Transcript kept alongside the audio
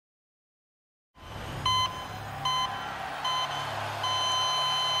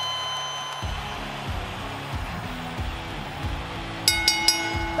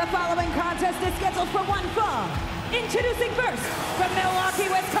following contest is scheduled for one fall. Introducing first, from Milwaukee,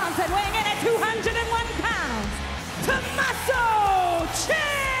 Wisconsin, weighing in at 201 pounds, Tommaso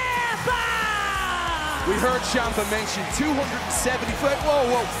Ciampa! We heard Ciampa mention 270.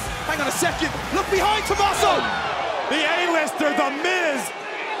 Whoa, hang on a second. Look behind Tommaso! The A-lister, The Miz!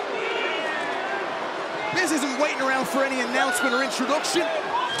 Miz isn't waiting around for any announcement or introduction.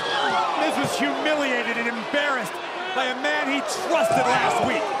 Miz was humiliated and embarrassed by a man he trusted last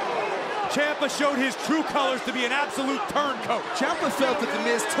week. Ciampa showed his true colors to be an absolute turncoat. Ciampa felt that The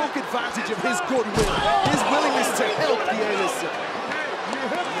Miz took advantage of his goodwill, his willingness to help the A-lister. He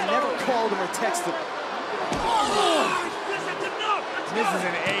never called him or texted him. Miz is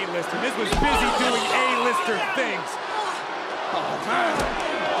an A-lister. Miz was busy doing A-lister things. Oh, man.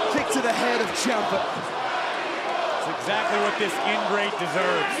 Kick to the head of Ciampa. That's exactly what this ingrate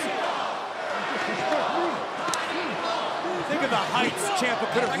deserves. Think of the heights Ciampa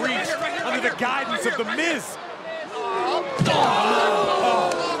could have reached under the guidance of The Miz.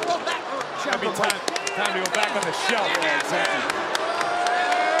 Time to go back on the shelf. Yeah, exactly.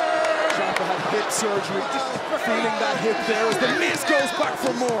 Ciampa had hip surgery, feeling that hip there as The Miz goes back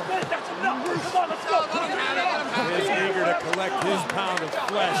for more. Miz eager to collect his pound of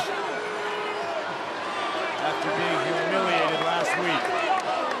flesh after being humiliated last week.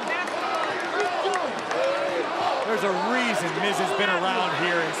 There's a reason Miz has been around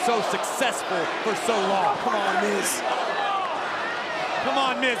here and so successful for so long. Come on, Miz. Come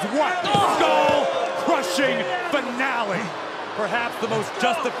on, Miz. What? Skull-crushing finale. Perhaps the most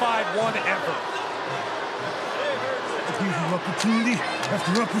justified one ever. Opportunity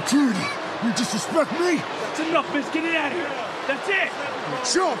after opportunity. You disrespect me? That's enough, Miz. Get it out of here. That's it.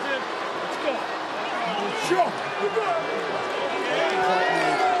 Jump. Let's go. Jump.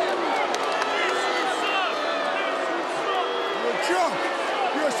 Jump.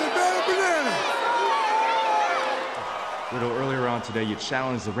 You're a Savannah banana. Riddle, earlier on today, you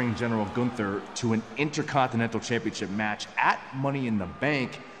challenged the ring general Gunther to an Intercontinental Championship match at Money in the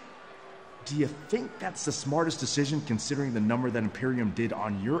Bank. Do you think that's the smartest decision considering the number that Imperium did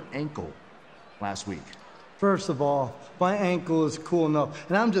on your ankle last week? First of all, my ankle is cool enough,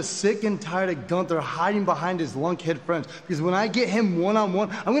 and I'm just sick and tired of Gunther hiding behind his lunkhead friends, because when I get him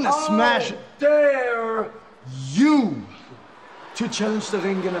one-on-one, I'm gonna smash... Dare you to challenge the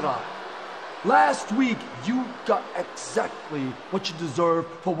ring general. Last week, you got exactly what you deserve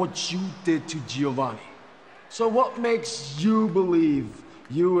for what you did to Giovanni. So what makes you believe,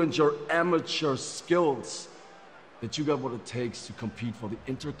 you and your amateur skills, that you got what it takes to compete for the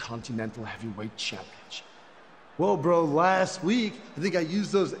Intercontinental Heavyweight Championship? Well, bro, last week, I think I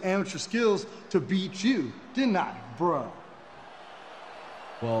used those amateur skills to beat you, didn't I, bro?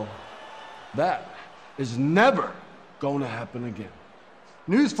 Well, that is never going to happen again.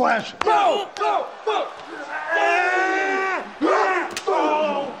 Newsflash! No!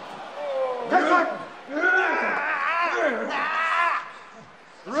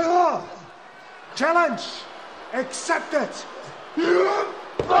 Challenge accepted.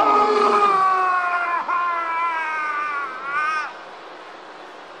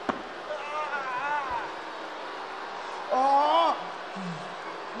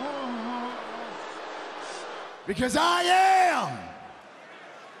 Because I am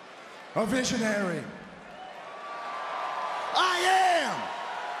a visionary. I am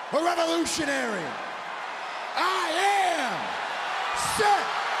a revolutionary. I am set.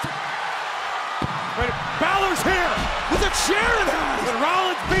 Wait, Balor's here with a chair in hand. And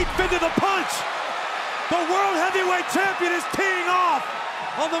Rollins beat Finn to the punch. The World Heavyweight Champion is teeing off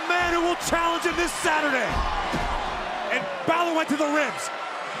on the man who will challenge him this Saturday. And Balor went to the ribs.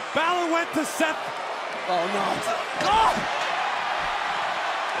 Balor went to Seth. Oh, no. Oh!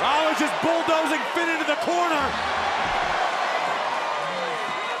 Rollins just bulldozing Finn into the corner.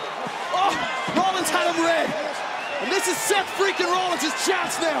 Oh, Rollins had him red. And this is Seth freaking Rollins'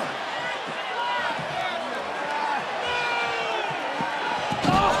 chance now.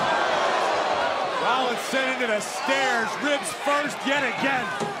 Oh! Rollins sent into the stairs, ribs first yet again.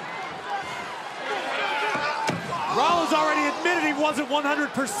 Rollins already admitted he wasn't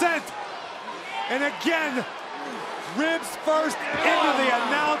 100%. And again, ribs first into the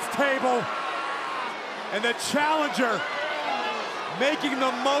announce table. And the challenger making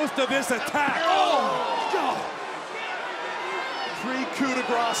the most of this attack. Oh, God. 3 coup de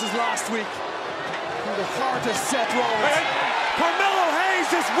graces last week. Through the heart of Seth Rollins. And Carmelo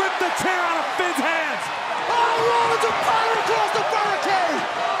Hayes just whipped the chair out of Finn's hands. Oh, Rollins a power across the barricade.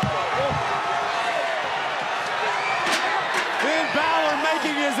 Finn Balor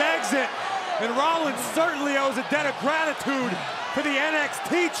making his exit. And Rollins certainly owes a debt of gratitude to the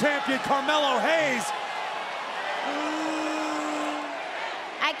NXT champion, Carmelo Hayes.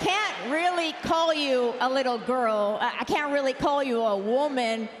 I can't really call you a little girl. I can't really call you a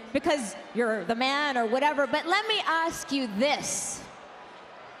woman because you're the man or whatever, but let me ask you this.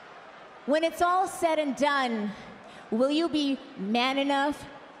 When it's all said and done, will you be man enough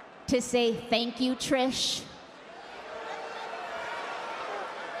to say thank you, Trish?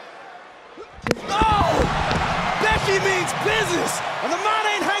 Oh! Becky means business, and the man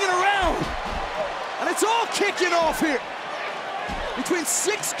ain't hanging around. And it's all kicking off here between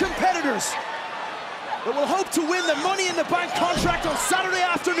 6 competitors that will hope to win the Money in the Bank contract on Saturday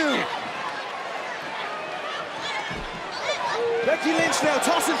afternoon. Becky Lynch now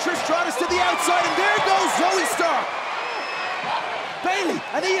tossing Trish Stratus to the outside, and there goes Zoe Stark. Bayley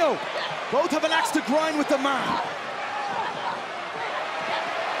and Io both have an axe to grind with the man.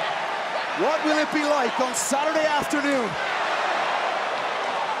 What will it be like on Saturday afternoon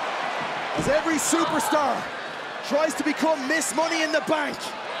as every superstar tries to become Miss Money in the Bank?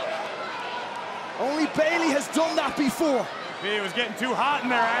 Only Bayley has done that before. It was getting too hot in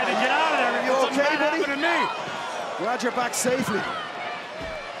there. I had to get out of there. You okay, buddy? To me. Glad you're back safely.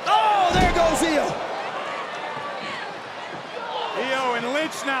 Oh, there goes Io. Io and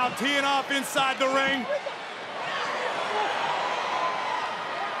Lynch now teeing off inside the ring.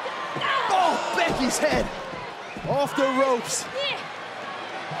 Oh, Becky's head off the ropes.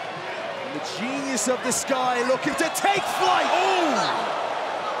 And the genius of the Sky looking to take flight. Oh!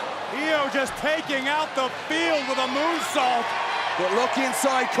 Io just taking out the field with a moonsault. But look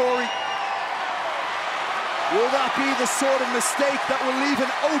inside, Corey. Will that be the sort of mistake that will leave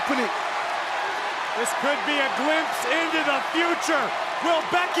an opening? This could be a glimpse into the future. Will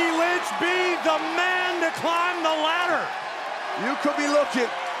Becky Lynch be the man to climb the ladder? You could be looking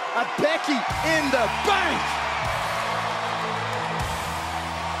at Becky in the Bank.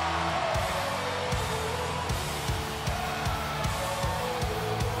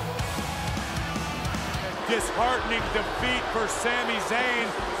 Disheartening defeat for Sami Zayn,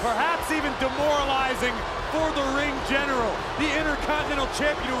 perhaps even demoralizing for the ring general. The Intercontinental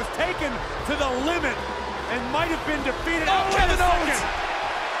Champion who was taken to the limit and might have been defeated. Oh, Kevin Owens!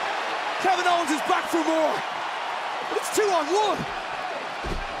 Kevin Owens is back for more. But it's 2-on-1.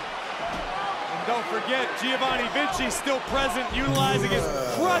 And don't forget, Giovanni Vinci still present, utilizing his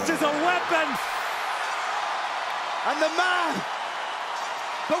crutch as a weapon. And the man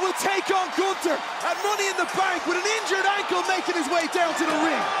that will take on Gunther at Money in the Bank with an injured ankle making his way down to the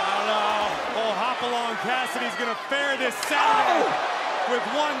ring. I don't know. Old Hopalong Cassidy's gonna fare this Saturday with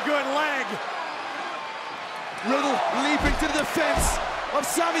one good leg. Riddle leaping to the defense of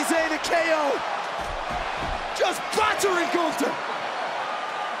Sami Zayn and KO. Just battering Gunther.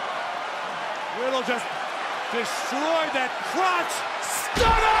 Riddle just destroyed that crotch.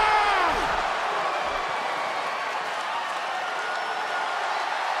 Stunner!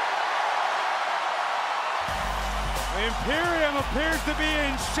 Imperium appears to be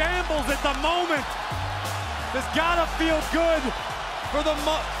in shambles at the moment. This gotta feel good for the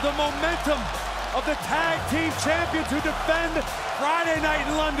momentum of the tag team champions who defend Friday night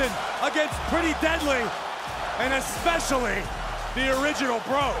in London against Pretty Deadly, and especially the original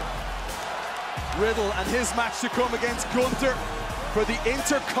Bro. Riddle and his match to come against Gunther for the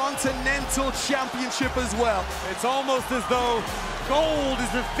Intercontinental Championship as well. It's almost as though gold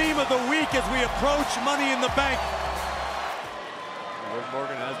is the theme of the week as we approach Money in the Bank. Liv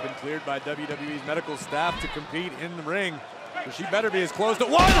Morgan has been cleared by WWE's medical staff to compete in the ring. So she better be as close to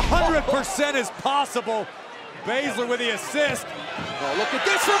 100% as possible. Baszler with the assist. Oh, look at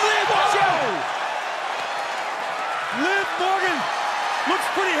this from Liv. Watch out! Liv Morgan looks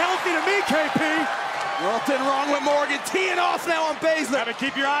pretty healthy to me, KP. Nothing wrong with Morgan. Teeing off now on Baszler. Gotta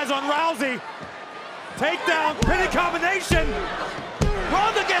keep your eyes on Rousey. Takedown, pinning combination.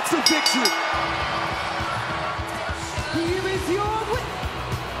 Ronda gets the victory. Here is your win.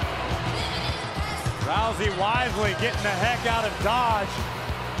 Rousey wisely getting the heck out of Dodge,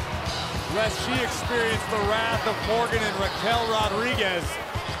 lest she experienced the wrath of Morgan and Raquel Rodriguez.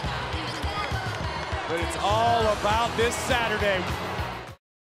 But it's all about this Saturday.